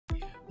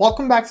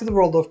Welcome back to the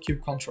world of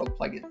kubectl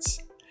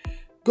plugins.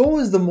 Go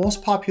is the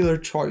most popular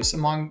choice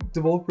among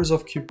developers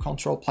of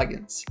kubectl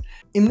plugins.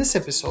 In this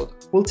episode,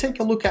 we'll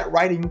take a look at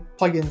writing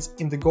plugins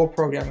in the Go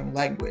programming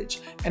language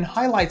and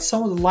highlight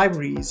some of the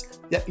libraries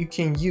that you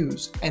can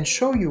use and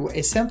show you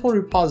a sample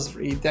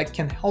repository that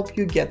can help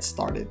you get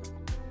started.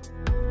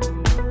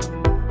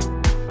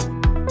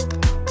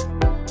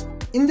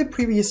 In the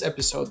previous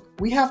episode,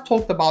 we have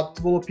talked about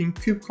developing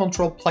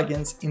kubectl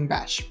plugins in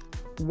Bash.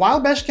 While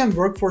Bash can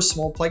work for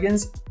small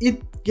plugins,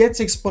 it gets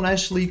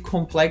exponentially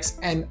complex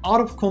and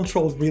out of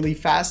control really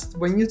fast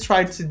when you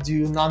try to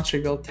do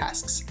non-trivial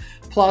tasks.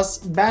 Plus,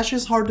 Bash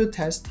is hard to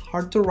test,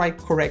 hard to write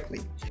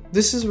correctly.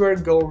 This is where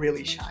Go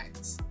really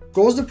shines.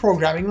 Go is the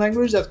programming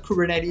language that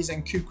Kubernetes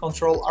and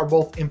kubectl are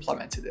both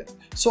implemented in.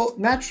 So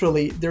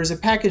naturally, there's a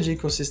package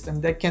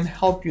ecosystem that can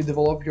help you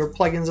develop your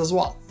plugins as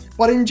well.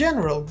 But in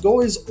general,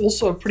 Go is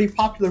also a pretty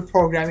popular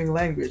programming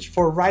language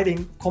for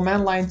writing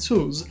command line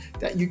tools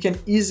that you can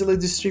easily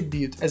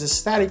distribute as a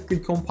statically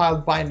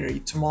compiled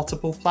binary to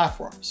multiple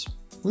platforms.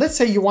 Let's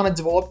say you want to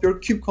develop your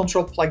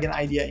kubectl plugin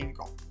idea in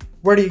Go.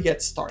 Where do you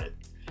get started?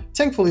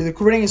 Thankfully, the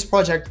Kubernetes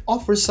project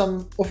offers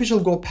some official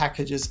Go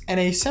packages and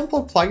a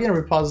simple plugin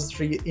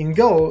repository in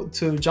Go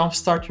to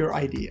jumpstart your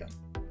idea.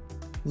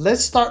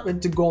 Let's start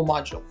with the Go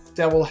module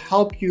that will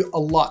help you a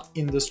lot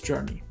in this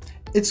journey.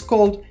 It's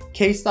called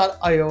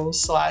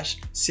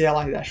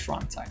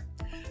case.io/CLI-runtime.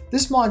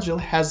 This module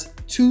has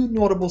two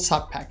notable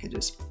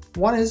sub-packages.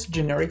 One is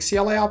generic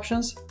CLI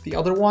options, the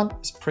other one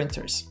is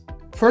printers.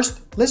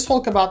 First, let's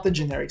talk about the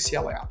generic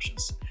CLI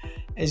options.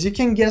 As you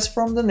can guess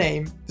from the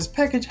name, this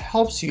package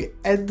helps you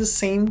add the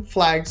same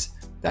flags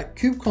that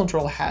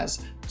kubectl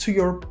has to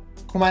your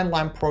command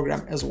line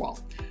program as well.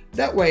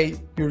 That way,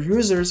 your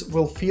users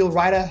will feel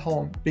right at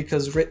home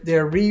because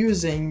they're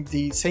reusing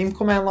the same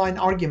command line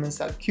arguments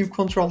that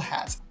kubectl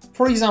has.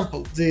 For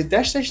example, the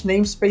 --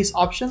 namespace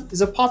option is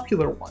a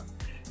popular one.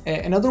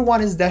 Another one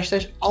is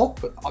 --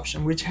 output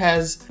option, which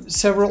has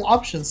several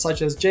options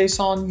such as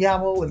JSON,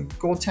 YAML, and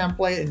Go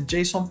template and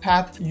JSON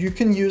path. You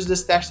can use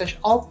this --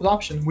 output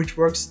option, which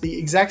works the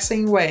exact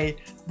same way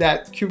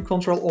that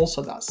kubectl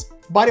also does.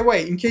 By the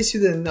way, in case you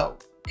didn't know,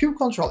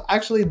 kubectl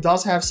actually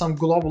does have some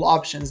global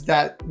options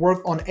that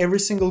work on every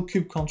single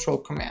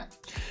kubectl command.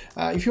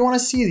 If you want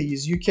to see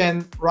these, you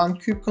can run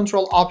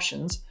kubectl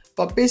options,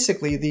 but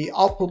basically the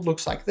output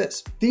looks like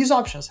this. These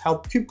options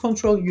help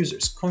kubectl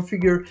users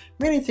configure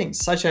many things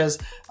such as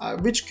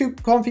which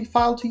kubeconfig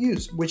file to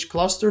use, which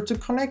cluster to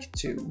connect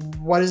to,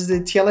 what is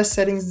the TLS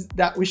settings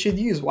that we should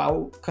use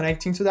while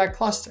connecting to that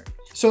cluster.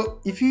 So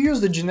if you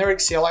use the generic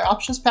CLI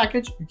options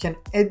package, you can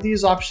add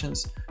these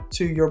options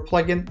to your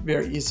plugin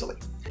very easily.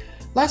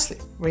 Lastly,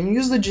 when you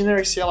use the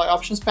generic CLI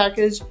options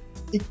package,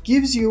 it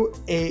gives you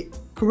a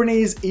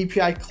Kubernetes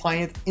API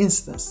client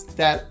instance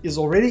that is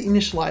already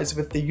initialized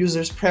with the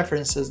user's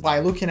preferences by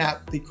looking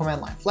at the command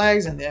line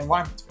flags and the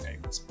environment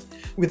variables.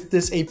 With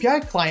this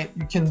API client,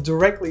 you can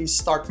directly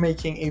start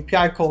making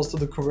API calls to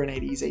the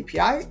Kubernetes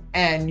API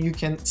and you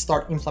can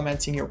start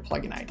implementing your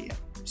plugin idea.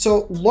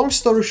 So long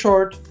story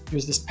short,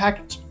 use this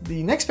package.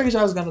 The next package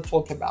I was going to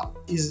talk about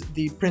is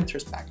the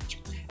printers package.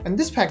 And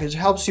this package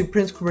helps you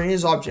print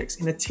Kubernetes objects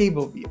in a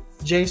table view,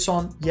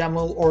 JSON,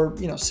 YAML, or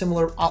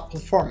similar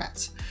output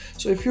formats.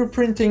 So if you're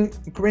printing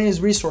Kubernetes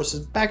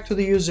resources back to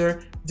the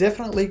user,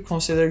 definitely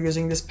consider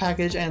using this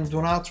package and do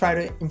not try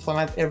to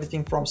implement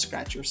everything from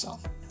scratch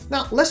yourself.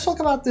 Now let's talk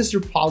about this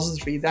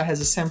repository that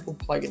has a sample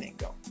plugin in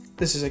Go.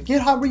 This is a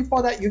GitHub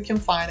repo that you can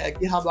find at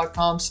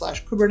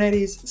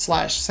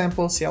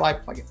github.com/kubernetes/sample CLI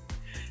plugin.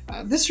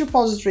 This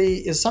repository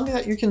is something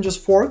that you can just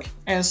fork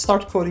and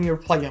start coding your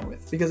plugin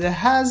with because it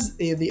has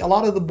a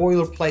lot of the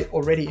boilerplate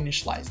already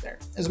initialized there.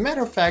 As a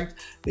matter of fact,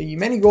 the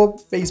many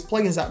Go-based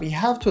plugins that we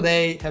have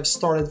today have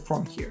started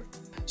from here.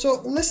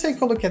 So let's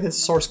take a look at its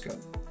source code.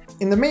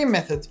 In the main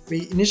method,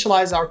 we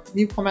initialize our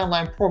new command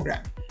line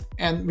program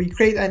and we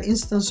create an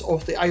instance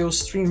of the IO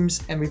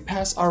streams and we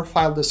pass our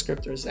file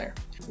descriptors there.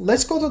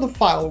 Let's go to the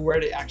file where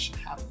the action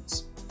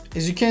happens.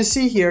 As you can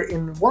see here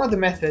in one of the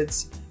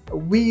methods,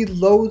 we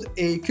load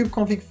a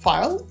kubeconfig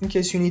file in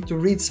case you need to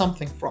read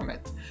something from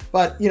it.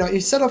 But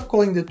instead of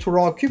calling the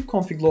to_raw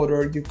kubeconfig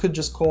loader, you could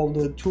just call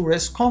the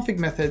to_rest_config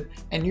method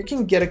and you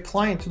can get a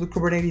client to the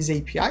Kubernetes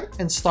API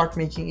and start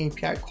making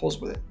API calls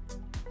with it.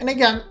 And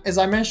again, as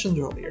I mentioned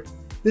earlier,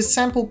 this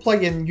sample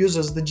plugin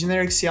uses the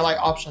generic CLI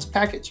options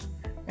package.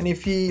 And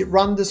if you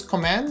run this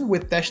command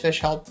with --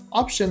 help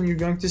option, you're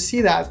going to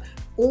see that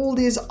all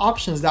these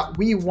options that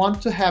we want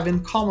to have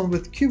in common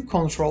with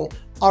kubectl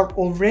are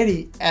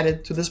already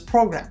added to this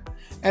program.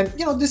 And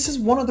this is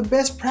one of the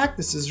best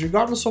practices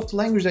regardless of the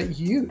language that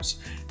you use.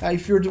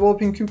 If you're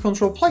developing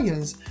kubectl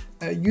plugins,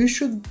 you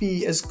should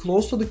be as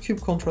close to the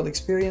kubectl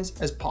experience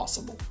as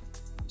possible.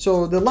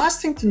 So the last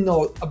thing to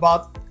note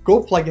about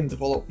Go plugin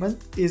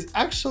development is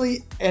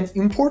actually an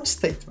import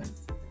statement.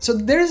 So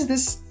there's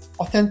this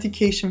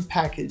authentication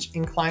package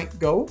in client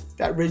Go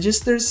that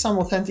registers some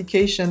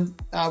authentication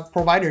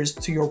providers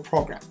to your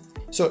program.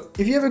 So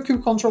if you have a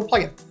kubectl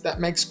plugin that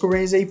makes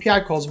Kubernetes API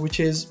calls, which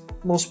is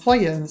most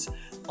plugins,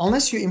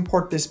 unless you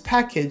import this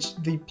package,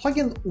 the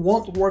plugin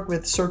won't work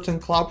with certain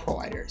cloud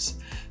providers.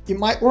 It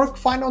might work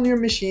fine on your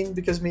machine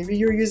because maybe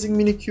you're using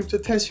Minikube to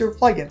test your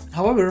plugin.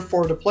 However,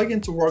 for the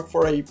plugin to work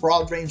for a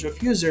broad range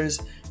of users,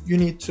 you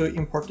need to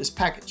import this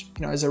package.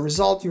 As a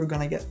result, you're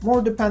going to get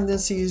more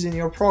dependencies in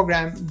your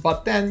program,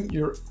 but then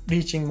you're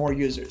reaching more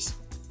users.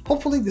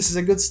 Hopefully this is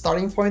a good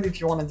starting point if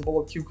you want to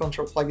develop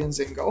kubectl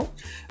plugins in Go.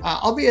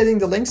 I'll be adding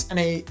the links and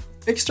an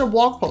extra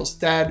blog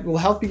post that will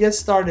help you get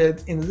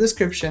started in the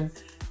description.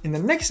 In the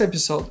next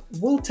episode,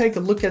 we'll take a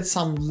look at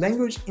some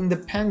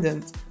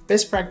language-independent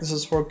best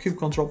practices for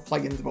kubectl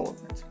plugin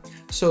development.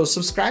 So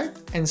subscribe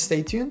and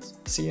stay tuned.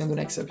 See you in the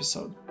next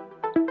episode.